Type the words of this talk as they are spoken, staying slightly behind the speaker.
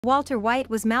Walter White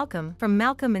was Malcolm from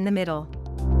Malcolm in the Middle.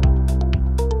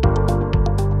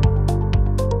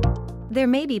 There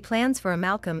may be plans for a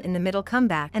Malcolm in the Middle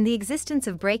comeback, and the existence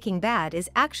of Breaking Bad is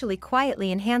actually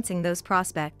quietly enhancing those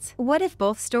prospects. What if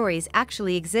both stories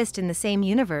actually exist in the same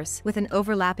universe, with an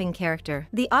overlapping character?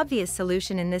 The obvious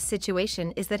solution in this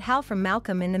situation is that Hal from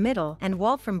Malcolm in the Middle and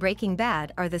Walt from Breaking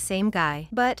Bad are the same guy.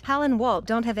 But Hal and Walt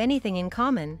don't have anything in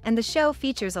common, and the show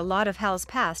features a lot of Hal's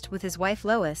past with his wife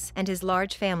Lois and his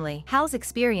large family. Hal's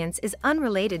experience is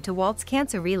unrelated to Walt's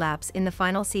cancer relapse in the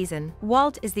final season.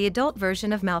 Walt is the adult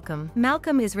version of Malcolm.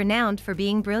 Malcolm is renowned for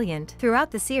being brilliant.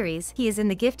 Throughout the series, he is in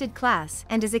the gifted class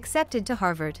and is accepted to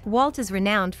Harvard. Walt is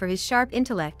renowned for his sharp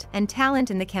intellect and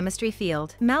talent in the chemistry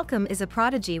field. Malcolm is a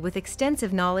prodigy with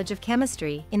extensive knowledge of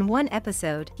chemistry. In one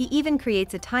episode, he even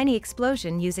creates a tiny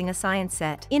explosion using a science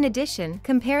set. In addition,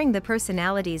 comparing the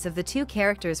personalities of the two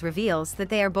characters reveals that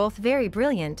they are both very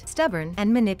brilliant, stubborn,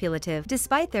 and manipulative.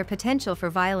 Despite their potential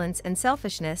for violence and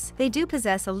selfishness, they do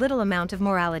possess a little amount of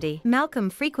morality.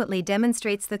 Malcolm frequently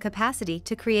demonstrates the capacity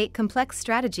to create complex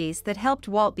strategies that helped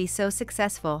Walt be so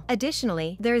successful.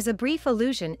 Additionally, there is a brief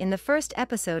allusion in the first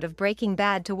episode of Breaking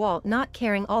Bad to Walt not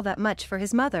caring all that much for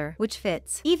his mother, which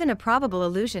fits. Even a probable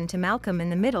allusion to Malcolm in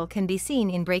the Middle can be seen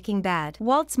in Breaking Bad.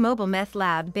 Walt's mobile meth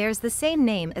lab bears the same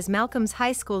name as Malcolm's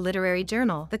high school literary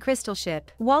journal, The Crystal Ship.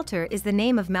 Walter is the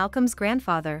name of Malcolm's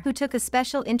grandfather, who took a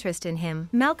special interest in him.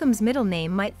 Malcolm's middle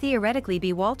name might theoretically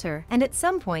be Walter, and at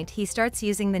some point he starts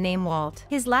using the name Walt.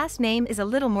 His last name is a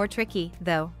little more tricky,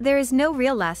 though. There is no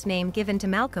real last name given to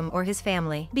Malcolm or his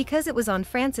family, because it was on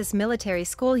Francis' military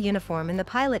school uniform in the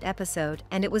pilot episode,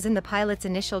 and it was in the pilot's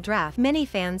initial draft. Many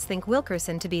fans think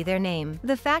Wilkerson to be their name.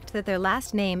 The fact that their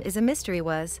last name is a mystery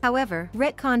was, however,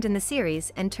 retconned in the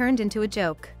series and turned into a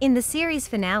joke. In the series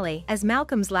finale, as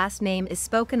Malcolm's last name is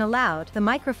spoken aloud, the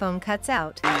microphone cuts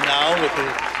out. Now, with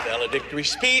the valedictory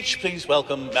speech, please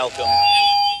welcome Malcolm.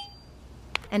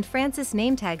 And Francis'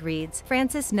 name tag reads,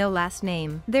 Francis no last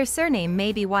name. Their surname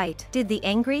may be White. Did the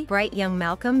angry, bright young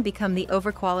Malcolm become the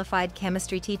overqualified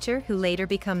chemistry teacher who later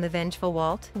became the vengeful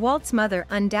Walt? Walt's mother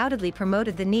undoubtedly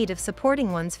promoted the need of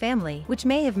supporting one's family, which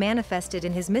may have manifested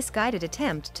in his misguided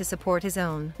attempt to support his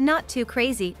own. Not too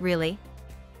crazy, really.